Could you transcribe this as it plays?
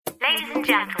Ladies and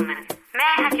gentlemen, may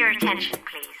I have your attention,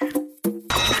 please?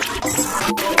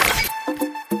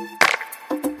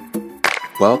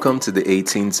 Welcome to the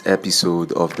 18th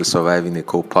episode of the Surviving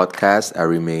Eko podcast. I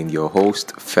remain your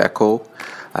host, Feko.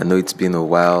 I know it's been a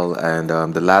while, and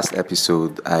the last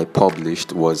episode I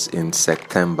published was in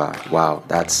September. Wow,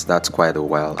 that's quite a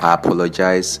while. I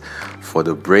apologize for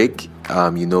the break. A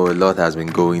lot has been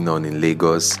going on in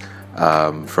Lagos,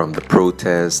 from the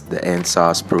protest, the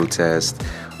EndSARS protest,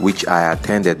 which I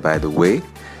attended, by the way.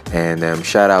 And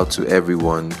shout out to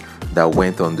everyone that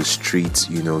went on the streets,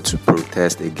 to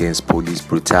protest against police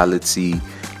brutality,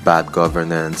 bad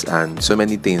governance, and so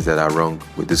many things that are wrong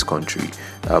with this country.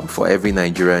 For every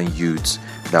Nigerian youth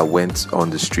that went on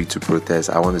the street to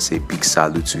protest, I want to say big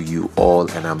salute to you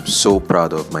all, and I'm so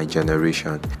proud of my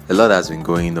generation. A lot has been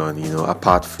going on,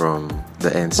 apart from the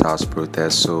EndSARS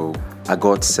protest. So I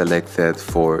got selected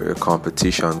for a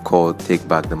competition called Take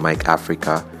Back the Mic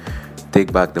Africa.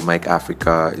 Take Back the Mic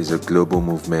Africa is a global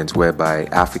movement whereby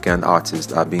African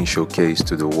artists are being showcased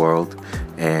to the world,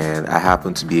 and I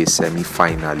happen to be a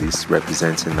semi-finalist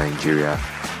representing Nigeria.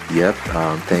 Yep,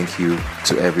 thank you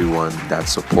to everyone that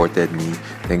supported me.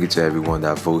 Thank you to everyone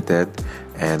that voted,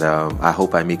 and I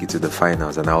hope I make it to the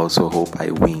finals, and I also hope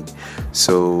I win.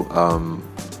 So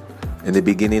in the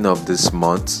beginning of this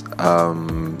month,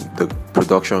 the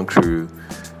production crew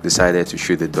decided to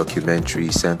shoot a documentary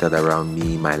centered around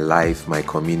me, my life, my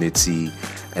community,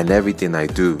 and everything I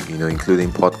do,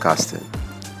 including podcasting.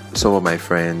 Some of my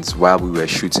friends, while we were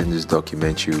shooting this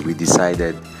documentary, we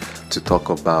decided to talk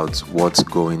about what's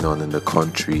going on in the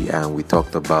country, and we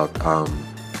talked about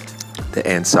the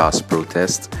EndSARS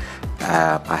protest.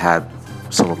 I had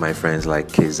some of my friends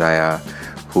like Keziah,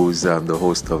 who's the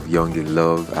host of Young in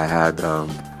Love. I had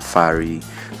Fari.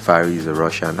 Fari is a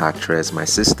Russian actress. My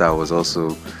sister was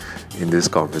also in this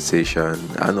conversation,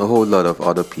 and a whole lot of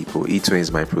other people.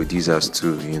 E-Twins, my producers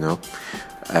too,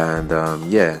 And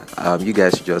you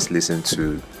guys should just listen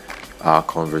to our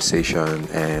conversation,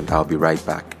 and I'll be right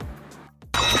back.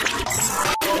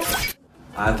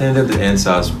 I attended the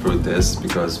EndSARS protest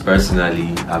because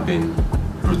personally I've been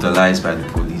brutalized by the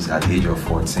police at the age of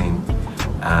 14,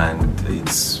 and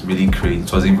it's really crazy.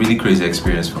 It was a really crazy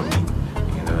experience for me,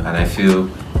 and I feel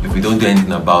if we don't do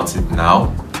anything about it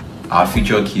now, our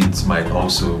future kids might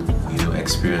also,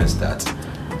 experience that.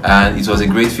 And it was a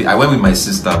great feat. I went with my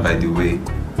sister, by the way,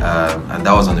 and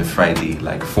that was on a Friday,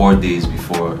 like 4 days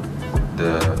before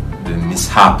the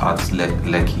mishap at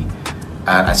Lekki.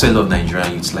 And I saw a lot of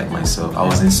Nigerian youths like myself. I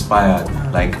was inspired.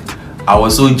 Like, I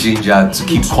was so gingered to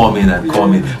keep coming and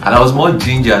coming. And I was more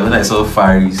gingered when I saw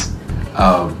Fari's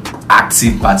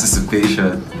active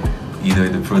participation,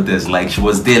 in the protest. Like, she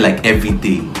was there like every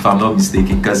day, if I'm not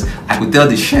mistaken, because I could tell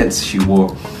the shirts she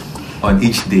wore on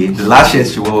each day. The last shirt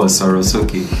she wore was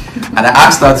Sorosoke, and I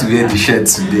asked her to wear the shirt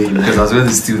today because I was going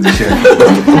to steal the shirt.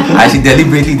 And she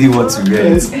deliberately didn't want to wear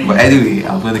it. But anyway,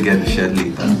 I'm going to get the shirt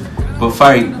later. But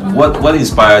Fari, what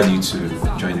inspired you to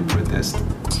join the protest?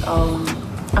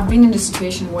 I've been in the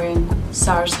situation when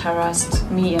SARS harassed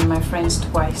me and my friends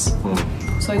twice.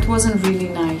 So it wasn't really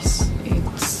nice.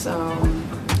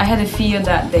 I had a fear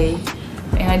that day,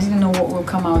 and I didn't know what will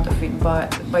come out of it,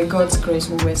 but by God's grace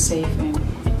we were safe and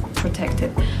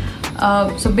protected.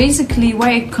 So basically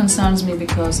why it concerns me,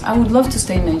 because I would love to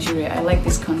stay in Nigeria. I like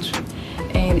this country,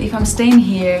 and if I'm staying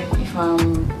here, if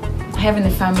I'm having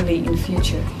a family in the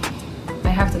future, I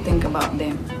have to think about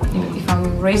them. If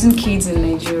I'm raising kids in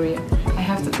Nigeria, I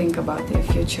have to think about their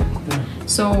future.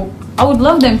 So I would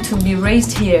love them to be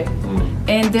raised here,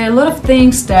 and there are a lot of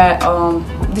things that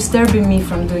disturbing me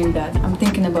from doing that. I'm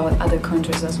thinking about other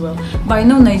countries as well, but I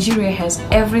know Nigeria has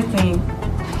everything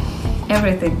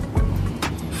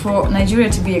for Nigeria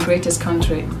to be a greatest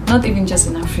country, not even just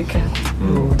in Africa,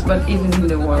 but even in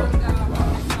the world.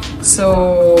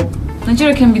 So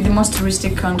Nigeria can be the most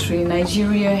touristic country.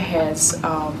 Nigeria has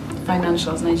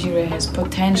financials, Nigeria has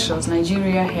potentials,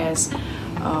 Nigeria has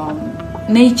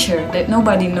nature that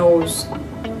nobody knows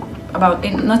about.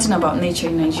 Nothing about nature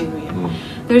in Nigeria.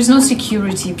 There is no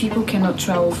security. People cannot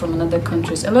travel from other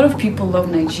countries. A lot of people love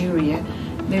Nigeria.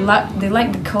 They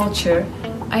like the culture.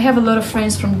 I have a lot of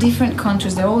friends from different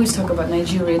countries. They always talk about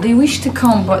Nigeria. They wish to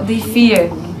come, but they fear.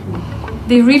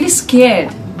 They're really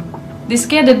scared. They're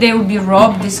scared that they will be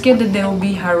robbed. They're scared that they will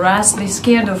be harassed. They're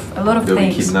scared of a lot of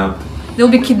things. They'll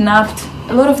be kidnapped.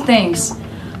 A lot of things.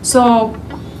 So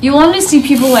you only see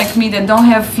people like me that don't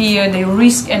have fear. They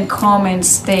risk and come and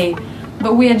stay.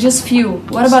 But we are just few.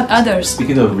 What about others?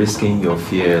 Speaking of risking your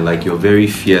fear, like, you're very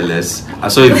fearless. I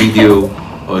saw a video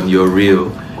on your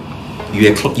reel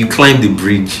you climbed the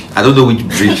bridge. I don't know which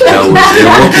bridge that was.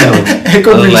 They're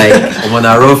walking on. Like I'm on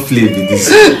a rough flip with this.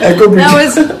 That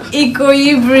was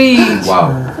Ikoyi Bridge.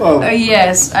 Wow.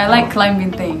 Yes, I like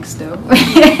climbing things though.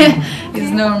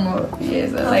 It's normal.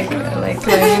 Yes, I like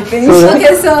climbing things.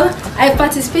 Okay, so I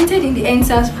participated in the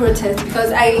NSAS protest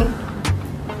because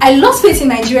I lost faith in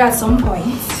Nigeria at some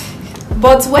point.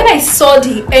 But when I saw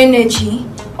the energy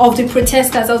of the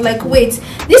protesters, I was like, wait,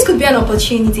 this could be an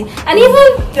opportunity. And even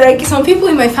like some people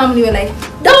in my family were like,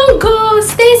 don't go,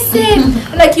 stay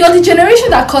safe. Like, you're the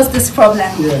generation that caused this problem.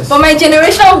 Yes. But my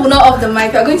generation will not off the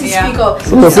mic. We're going to speak up.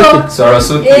 So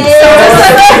Sarasuki. So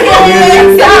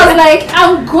I was like,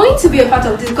 I'm going to be a part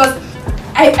of this because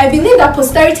I believe that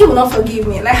posterity will not forgive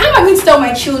me. Like, how am I going to tell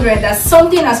my children that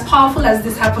something as powerful as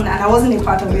this happened and I wasn't a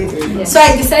part of it? Yes. So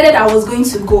I decided I was going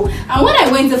to go. And when I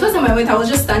went, the first time I went, I was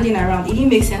just standing around. It didn't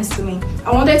make sense to me.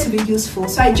 I wanted to be useful.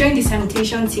 So I joined the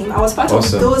sanitation team. I was part of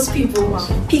those people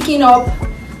picking up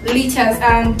litters.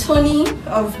 And Tony,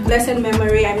 of blessed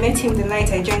memory, I met him the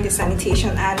night I joined the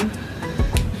sanitation. And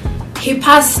he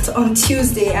passed on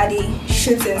Tuesday at the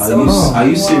shooting. Are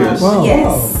you serious? Wow.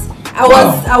 Yes.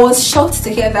 I was shocked to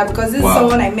hear that because this is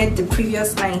someone I met the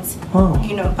previous night.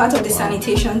 You know, part of the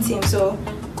sanitation team. So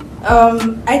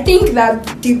I think that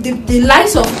the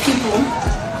lives of people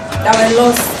that were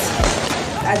lost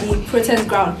at the protest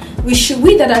ground,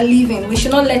 we that are living, we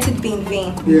should not let it be in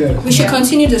vain. We should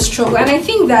continue the struggle. And I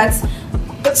think that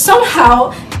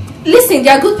somehow, listen,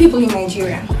 there are good people in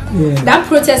Nigeria. That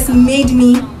protest made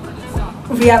me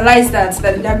realize that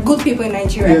there are good people in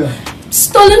Nigeria.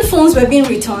 Stolen phones were being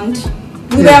returned.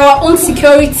 We were our own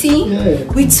security.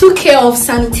 We took care of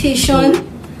sanitation.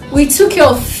 We took care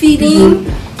of feeding.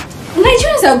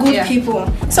 Nigerians are good people.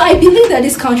 So I believe that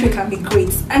this country can be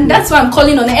great. And that's why I'm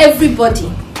calling on everybody.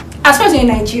 As far as you're in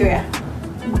Nigeria,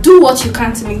 do what you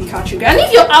can to make the country great. And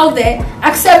if you're out there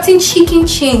accepting chicken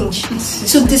change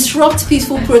to disrupt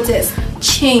peaceful protests,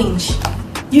 change.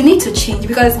 You need to change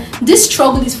because this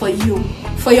struggle is for you.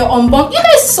 For your unborn. You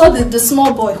guys saw the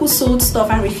small boy who sold stuff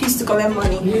and refused to collect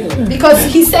money because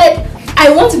he said,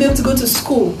 I want to be able to go to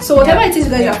school. So whatever it is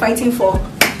you guys are fighting for,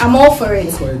 I'm all for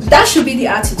it. That should be the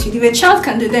attitude. If a child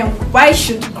can do them, why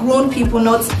should grown people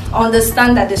not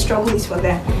understand that the struggle is for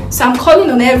them? So I'm calling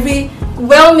on every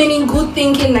well-meaning,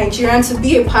 good-thinking Nigerian to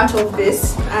be a part of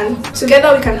this, and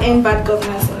together we can end bad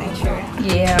governance in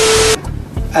Nigeria.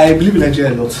 I believe in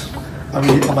Nigeria a lot. I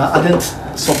mean, I'm an ardent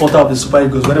supporter of the Super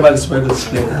Eagles whenever the Super Eagles is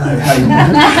playing.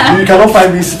 You cannot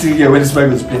find me sitting here when the Super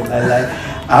Eagles is playing. I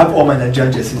have all my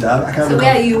Nigerian jerseys. I can't. So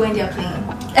where are you when they're playing?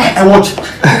 I watch.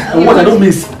 I don't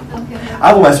miss. I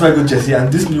have all my Super Eagles jersey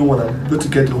and this new one I'm going to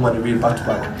get home and away back to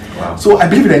back. Wow. So I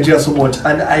believe in Nigeria so much,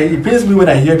 and it pains me when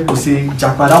I hear people say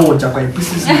Japa, that word Japa, it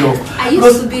pisses me off. I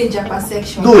used to be in Japa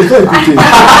section. No, it's not a good thing. I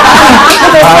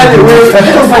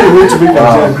don't find a way to make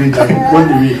Nigeria great and run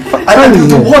away. And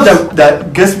the word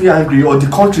that gets me angry, or the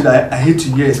country that I hate to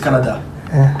hear, is Canada.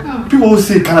 People who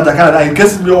say Canada, it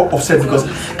gets me all upset because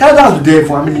Canada has been there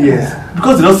for how many years?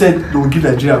 Because they don't say they will give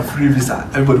Nigeria a free visa,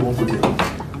 everybody won't go there.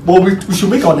 But we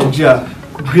should make our Nigeria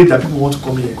great that people want to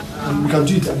come here. And we can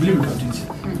do it. I believe we can do it.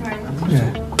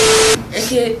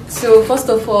 Okay, so first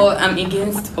of all, I'm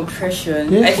against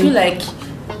oppression. I feel like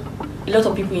a lot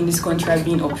of people in this country are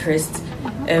being oppressed.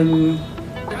 When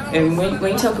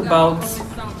you talk about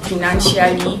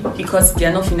financially, because they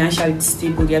are not financially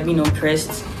stable, they are being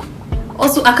oppressed.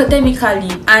 Also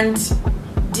academically, and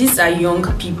these are young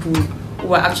people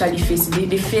who are actually facing,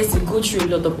 they go through a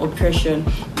lot of oppression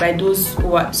by those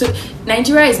who are, so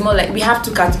Nigeria is more like, we have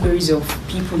two categories of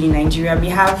people in Nigeria. We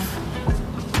have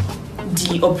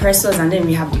the oppressors and then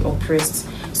we have the oppressed.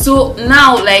 So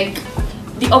now, like,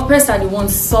 the oppressed are the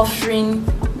ones suffering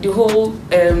the whole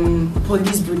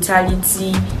police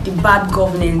brutality, the bad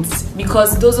governance,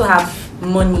 because those who have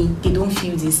money, they don't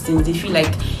feel these things. They feel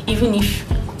like even if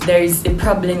there is a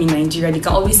problem in Nigeria, they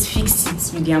can always fix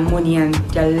it with their money and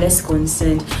they're less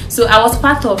concerned. So I was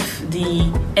part of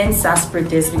the NSAS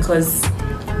protest because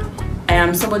I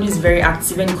am somebody who's very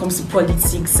active when it comes to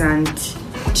politics and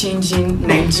changing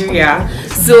Nigeria.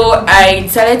 So I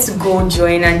decided to go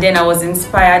join, and then I was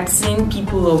inspired seeing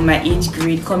people of my age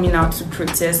grade coming out to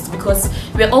protest because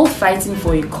we're all fighting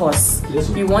for a cause.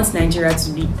 We want Nigeria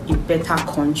to be a better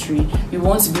country. We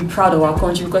want to be proud of our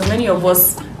country because many of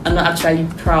us are not actually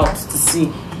proud to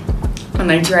see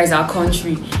Nigeria is our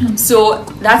country. So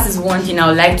that is one thing I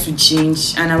would like to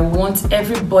change, and I want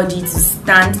everybody to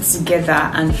stand together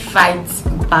and fight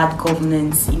bad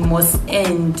governance. It must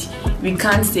end. we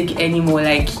can't take anymore.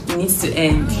 Like, it needs to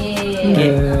end.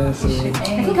 I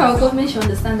think our government should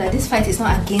understand that this fight is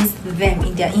not against them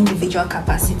in their individual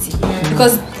capacity,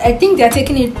 because I think they are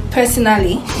taking it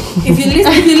personally. If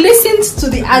you listen to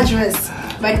the address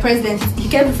by the president, he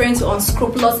kept referring to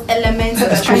unscrupulous elements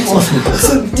that are trying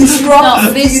to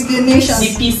disrupt the nation.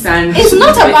 It's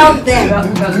not about them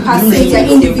per se, their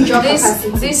individual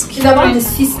capacity. It's about the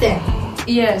system.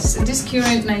 Yes, this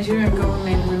current Nigerian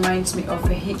government reminds me of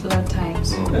the Hitler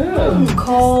times.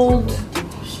 Cold,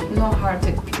 not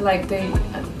hearted, like I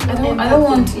don't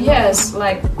want,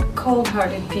 like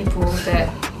cold-hearted people that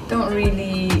don't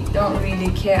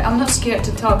really care. I'm not scared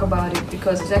to talk about it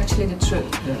because it's actually the truth.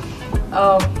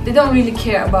 They don't really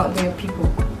care about their people,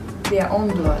 their own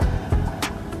blood.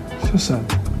 So sad.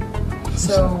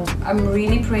 So I'm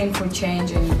really praying for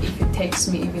change, and if it takes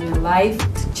me even a life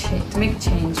to make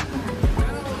change,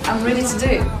 I'm ready to do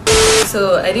it.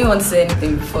 So I didn't want to say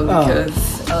anything before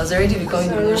because I was already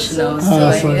becoming emotional. So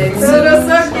I needed to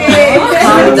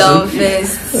calm down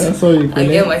first and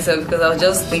get myself, because I was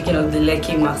just thinking of the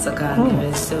Lekki massacre and the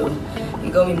rest. So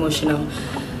it got me emotional.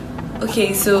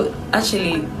 Okay, so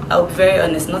actually, I'll be very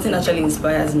honest. Nothing actually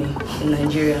inspires me in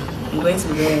Nigeria. I'm going to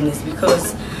be very honest,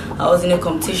 because I was in a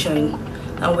competition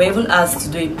and we were even asked to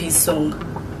do a peace song.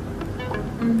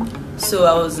 So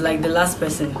I was like the last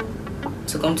person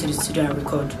to come to the studio and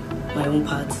record my own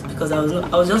part, because I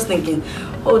was just thinking,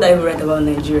 what would I even write about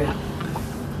Nigeria?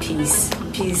 Peace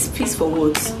for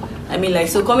what? I mean, like,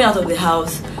 so coming out of the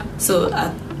house, so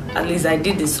at least I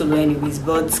did the solo anyways,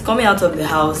 but coming out of the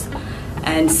house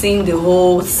and seeing the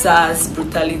whole SARS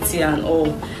brutality and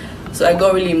all, so I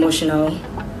got really emotional.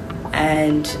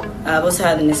 And I've also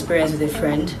had an experience with a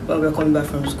friend when we were coming back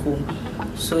from school.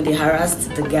 So they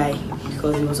harassed the guy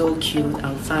because he was all cute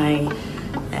and fine.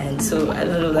 And so I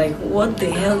don't know, like, what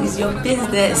the hell is your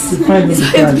business? It's my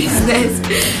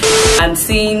business. And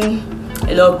seeing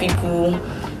a lot of people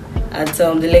at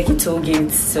the Lekki toll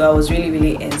gate, so I was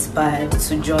really inspired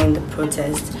to join the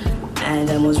protest. And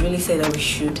I was really saying that we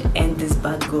should end this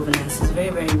bad governance. It's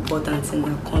very important in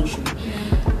our country.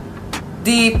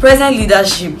 The present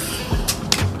leadership,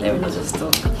 let me not just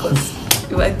talk, because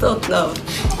if I talk now,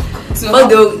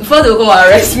 before they'll come and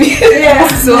arrest me.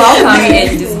 So how can we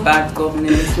end this bad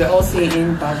governance? We're all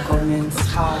saying bad governance.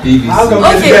 How can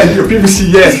we get your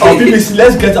PVC? Yes, our PVC.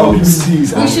 Let's get our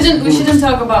PVCs. We shouldn't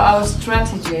talk about our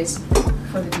strategies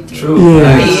for the video. True.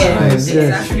 Yes.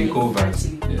 Exactly.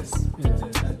 Yes.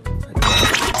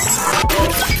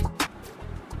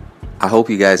 I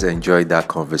hope you guys enjoyed that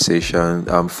conversation.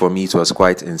 For me, it was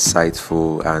quite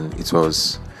insightful, and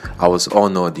I was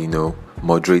honored,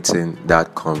 moderating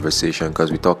that conversation,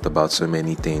 because we talked about so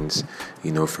many things,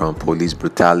 from police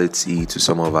brutality to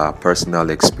some of our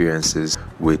personal experiences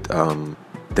with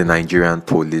the Nigerian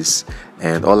police.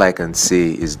 And all I can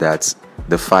say is that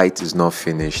the fight is not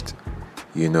finished.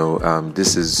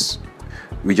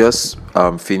 We just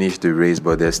finished the race,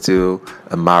 but there's still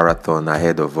a marathon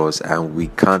ahead of us, and we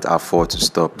can't afford to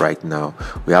stop right now.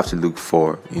 We have to look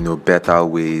for, better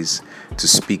ways to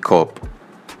speak up,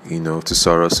 to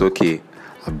Sorosoke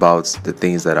about the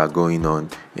things that are going on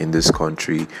in this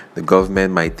country. The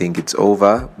government might think it's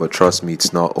over, but trust me,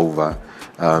 it's not over.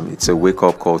 It's a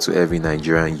wake-up call to every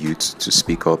Nigerian youth to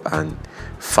speak up and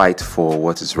fight for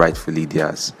what is rightfully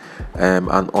theirs. And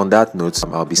on that note,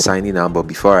 I'll be signing out, but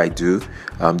before I do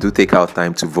take out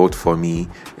time to vote for me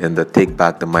in the Take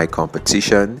Back the Mic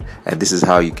competition. And this is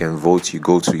how you can vote. You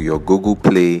go to your Google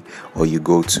Play or you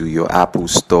go to your Apple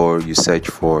Store, you search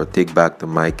for Take Back the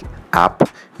Mic app,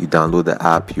 you download the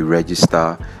app, you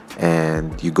register,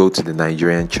 and you go to the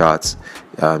Nigerian charts.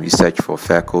 You search for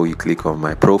Feco, you click on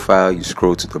my profile, you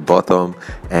scroll to the bottom,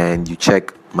 and you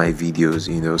check my videos.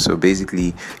 So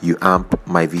basically you amp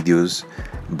my videos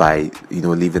by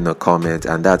leaving a comment,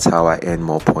 and that's how I earn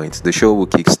more points. The show will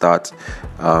kickstart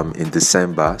in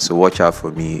December, so watch out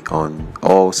for me on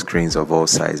all screens of all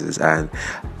sizes, and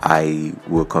I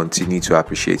will continue to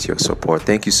appreciate your support.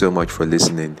 Thank you so much for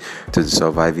listening to the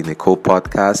Surviving Nicole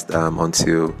podcast.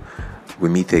 Until we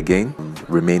meet again,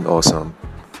 remain awesome.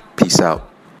 Peace out.